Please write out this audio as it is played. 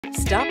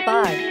Stop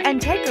by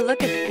and take a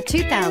look at the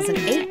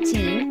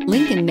 2018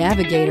 Lincoln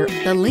Navigator.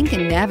 The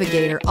Lincoln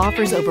Navigator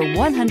offers over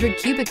 100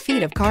 cubic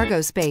feet of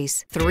cargo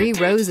space, 3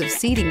 rows of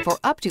seating for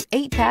up to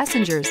 8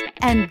 passengers,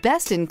 and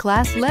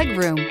best-in-class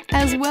legroom,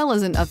 as well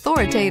as an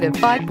authoritative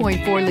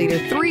 5.4-liter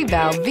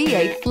 3-valve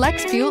V8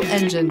 flex-fuel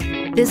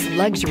engine. This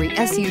luxury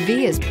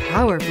SUV is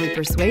powerfully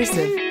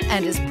persuasive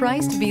and is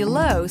priced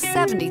below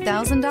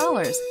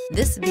 $70,000.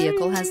 This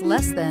vehicle has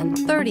less than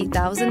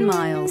 30,000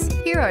 miles.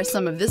 Here are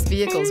some of this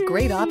vehicle's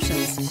great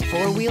options: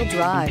 4-wheel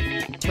drive,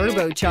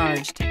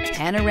 turbocharged,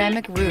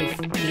 panoramic roof,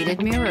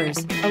 heated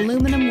mirrors,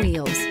 aluminum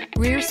wheels,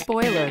 rear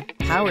spoiler,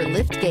 power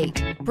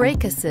liftgate,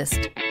 brake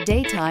assist,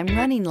 daytime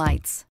running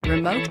lights,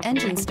 remote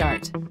engine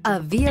start. A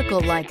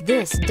vehicle like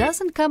this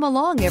doesn't come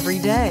along every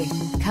day.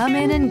 Come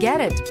in and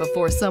get it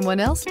before someone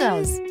else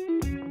does.